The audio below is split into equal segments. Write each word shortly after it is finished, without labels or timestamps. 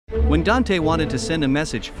When Dante wanted to send a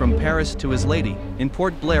message from Paris to his lady in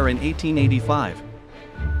Port Blair in 1885,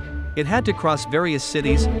 it had to cross various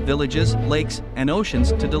cities, villages, lakes, and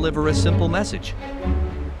oceans to deliver a simple message.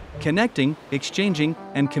 Connecting, exchanging,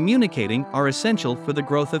 and communicating are essential for the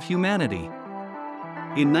growth of humanity.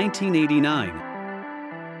 In 1989,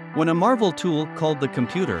 when a marvel tool called the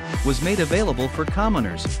computer was made available for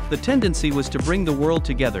commoners, the tendency was to bring the world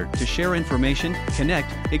together to share information,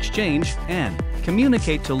 connect, exchange, and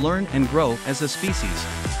communicate to learn and grow as a species.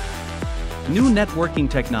 New networking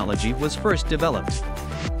technology was first developed,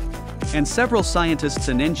 and several scientists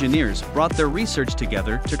and engineers brought their research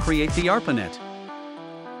together to create the ARPANET.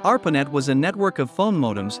 ARPANET was a network of phone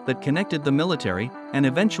modems that connected the military and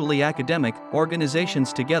eventually academic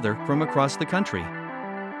organizations together from across the country.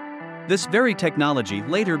 This very technology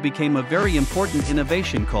later became a very important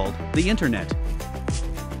innovation called the Internet.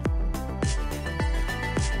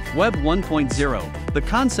 Web 1.0. The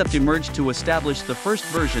concept emerged to establish the first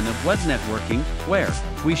version of web networking, where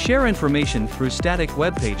we share information through static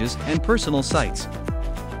web pages and personal sites.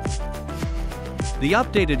 The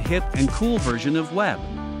updated hip and cool version of web.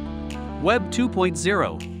 Web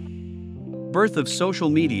 2.0. Birth of social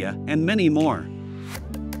media and many more.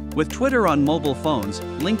 With Twitter on mobile phones,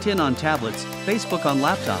 LinkedIn on tablets, Facebook on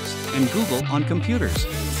laptops, and Google on computers.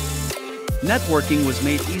 Networking was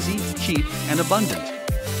made easy, cheap, and abundant.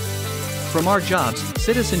 From our jobs,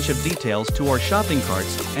 citizenship details to our shopping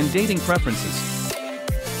carts and dating preferences.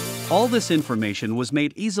 All this information was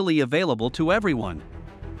made easily available to everyone.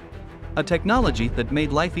 A technology that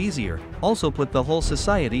made life easier also put the whole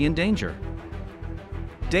society in danger.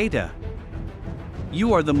 Data.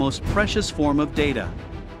 You are the most precious form of data.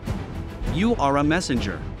 You are a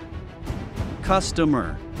messenger,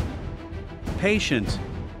 customer, patient,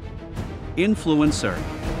 influencer,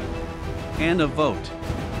 and a vote.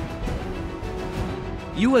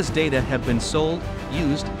 You as data have been sold,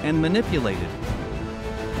 used, and manipulated.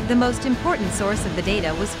 The most important source of the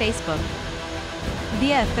data was Facebook.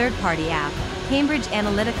 Via a third-party app, Cambridge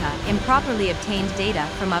Analytica improperly obtained data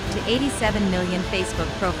from up to 87 million Facebook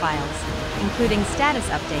profiles, including status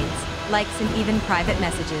updates, likes, and even private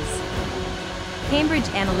messages. Cambridge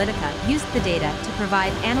Analytica used the data to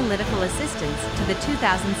provide analytical assistance to the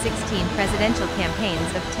 2016 presidential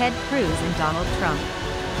campaigns of Ted Cruz and Donald Trump.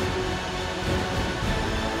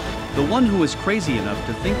 The one who is crazy enough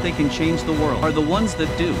to think they can change the world are the ones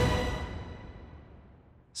that do.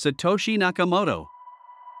 Satoshi Nakamoto.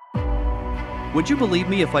 Would you believe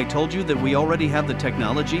me if I told you that we already have the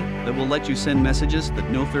technology that will let you send messages that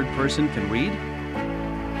no third person can read?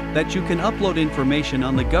 That you can upload information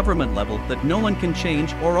on the government level that no one can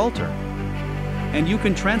change or alter. And you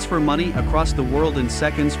can transfer money across the world in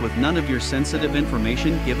seconds with none of your sensitive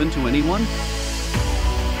information given to anyone?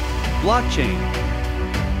 Blockchain.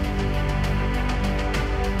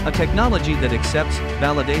 A technology that accepts,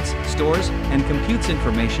 validates, stores, and computes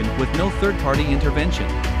information with no third-party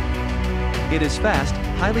intervention. It is fast,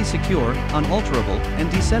 highly secure, unalterable,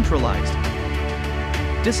 and decentralized.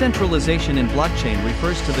 Decentralization in blockchain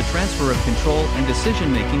refers to the transfer of control and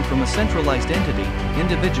decision-making from a centralized entity,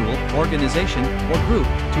 individual, organization, or group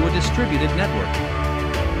to a distributed network.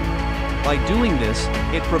 By doing this,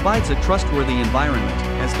 it provides a trustworthy environment,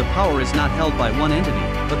 as the power is not held by one entity,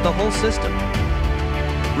 but the whole system.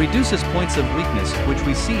 Reduces points of weakness which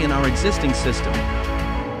we see in our existing system.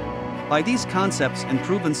 By these concepts and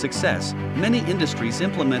proven success, many industries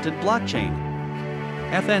implemented blockchain.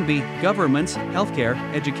 F&B, governments, healthcare,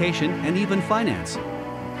 education, and even finance.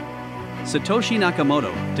 Satoshi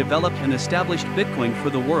Nakamoto developed and established Bitcoin for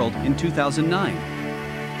the world in 2009.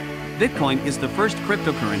 Bitcoin is the first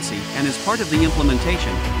cryptocurrency, and as part of the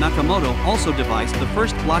implementation, Nakamoto also devised the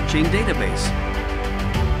first blockchain database.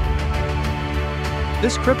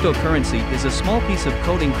 This cryptocurrency is a small piece of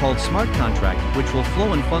coding called smart contract which will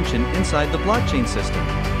flow and function inside the blockchain system.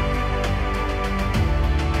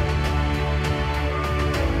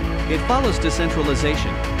 It follows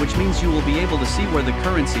decentralization, which means you will be able to see where the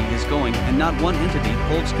currency is going and not one entity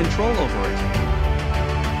holds control over it.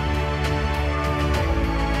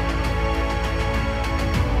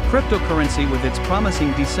 Cryptocurrency with its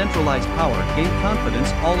promising decentralized power gained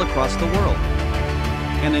confidence all across the world.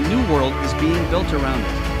 And a new world is being built around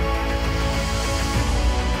it.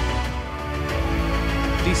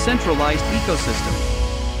 Decentralized ecosystem.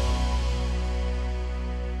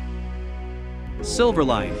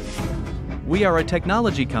 SilverLine. We are a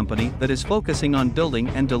technology company that is focusing on building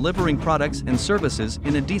and delivering products and services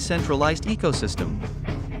in a decentralized ecosystem.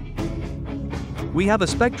 We have a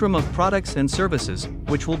spectrum of products and services,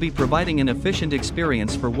 which will be providing an efficient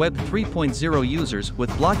experience for Web 3.0 users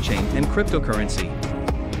with blockchain and cryptocurrency.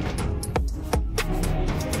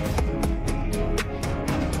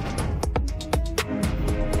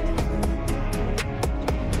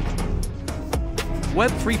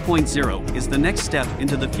 Web 3.0 is the next step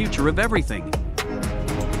into the future of everything.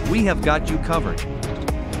 We have got you covered.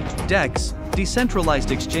 DEX, decentralized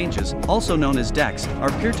exchanges, also known as DEX, are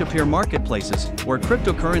peer-to-peer marketplaces where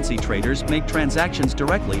cryptocurrency traders make transactions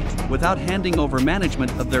directly without handing over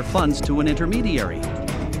management of their funds to an intermediary.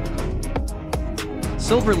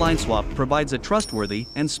 SilverLineSwap provides a trustworthy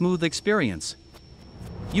and smooth experience.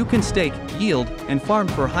 You can stake, yield, and farm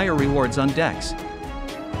for higher rewards on DEX.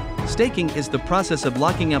 Staking is the process of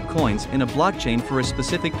locking up coins in a blockchain for a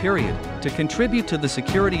specific period to contribute to the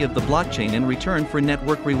security of the blockchain in return for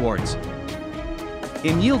network rewards.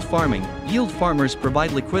 In yield farming, yield farmers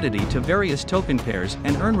provide liquidity to various token pairs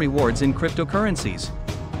and earn rewards in cryptocurrencies.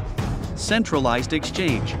 Centralized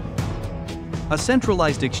exchange. A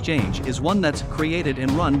centralized exchange is one that's created and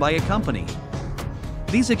run by a company.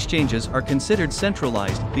 These exchanges are considered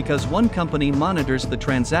centralized because one company monitors the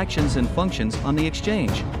transactions and functions on the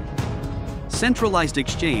exchange. Centralized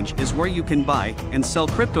exchange is where you can buy and sell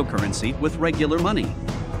cryptocurrency with regular money.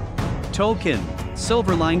 Token,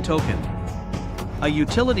 SilverLine token. A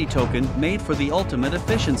utility token made for the ultimate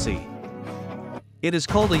efficiency. It is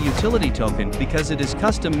called a utility token because it is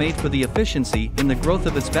custom made for the efficiency in the growth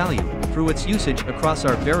of its value through its usage across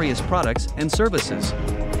our various products and services.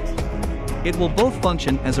 It will both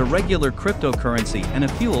function as a regular cryptocurrency and a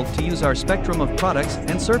fuel to use our spectrum of products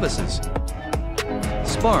and services.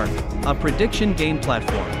 Spark, a prediction game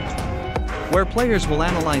platform, where players will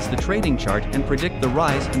analyze the trading chart and predict the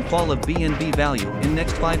rise and fall of BNB value in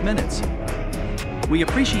next 5 minutes. We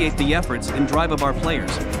appreciate the efforts and drive of our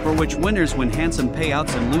players, for which winners win handsome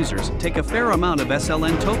payouts and losers take a fair amount of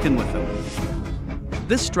SLN token with them.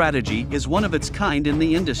 This strategy is one of its kind in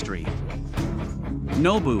the industry.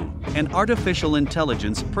 Nobu, an artificial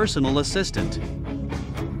intelligence personal assistant.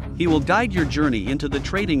 He will guide your journey into the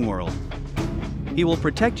trading world. He will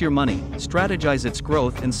protect your money, strategize its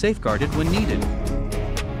growth, and safeguard it when needed.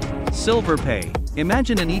 SilverPay.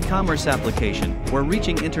 Imagine an e-commerce application where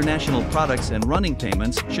reaching international products and running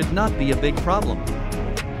payments should not be a big problem.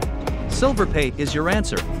 SilverPay is your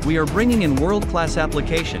answer. We are bringing in world-class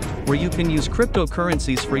application where you can use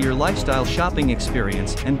cryptocurrencies for your lifestyle shopping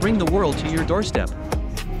experience and bring the world to your doorstep.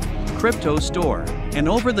 Crypto Store, an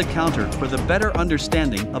over-the-counter for the better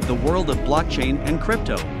understanding of the world of blockchain and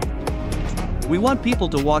crypto. We want people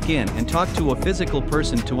to walk in and talk to a physical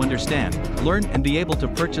person to understand, learn, and be able to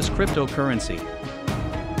purchase cryptocurrency.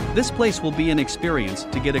 This place will be an experience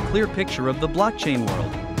to get a clear picture of the blockchain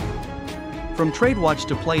world. From TradeWatch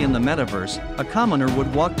to play in the metaverse, a commoner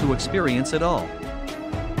would walk to experience it all.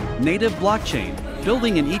 Native blockchain,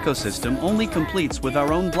 building an ecosystem only completes with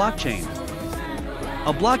our own blockchain.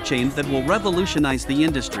 A blockchain that will revolutionize the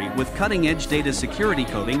industry with cutting-edge data security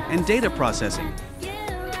coding and data processing.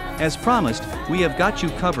 As promised, we have got you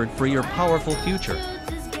covered for your powerful future.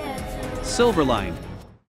 SilverLine.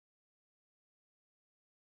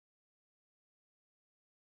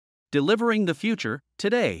 Delivering the future,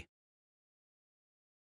 today.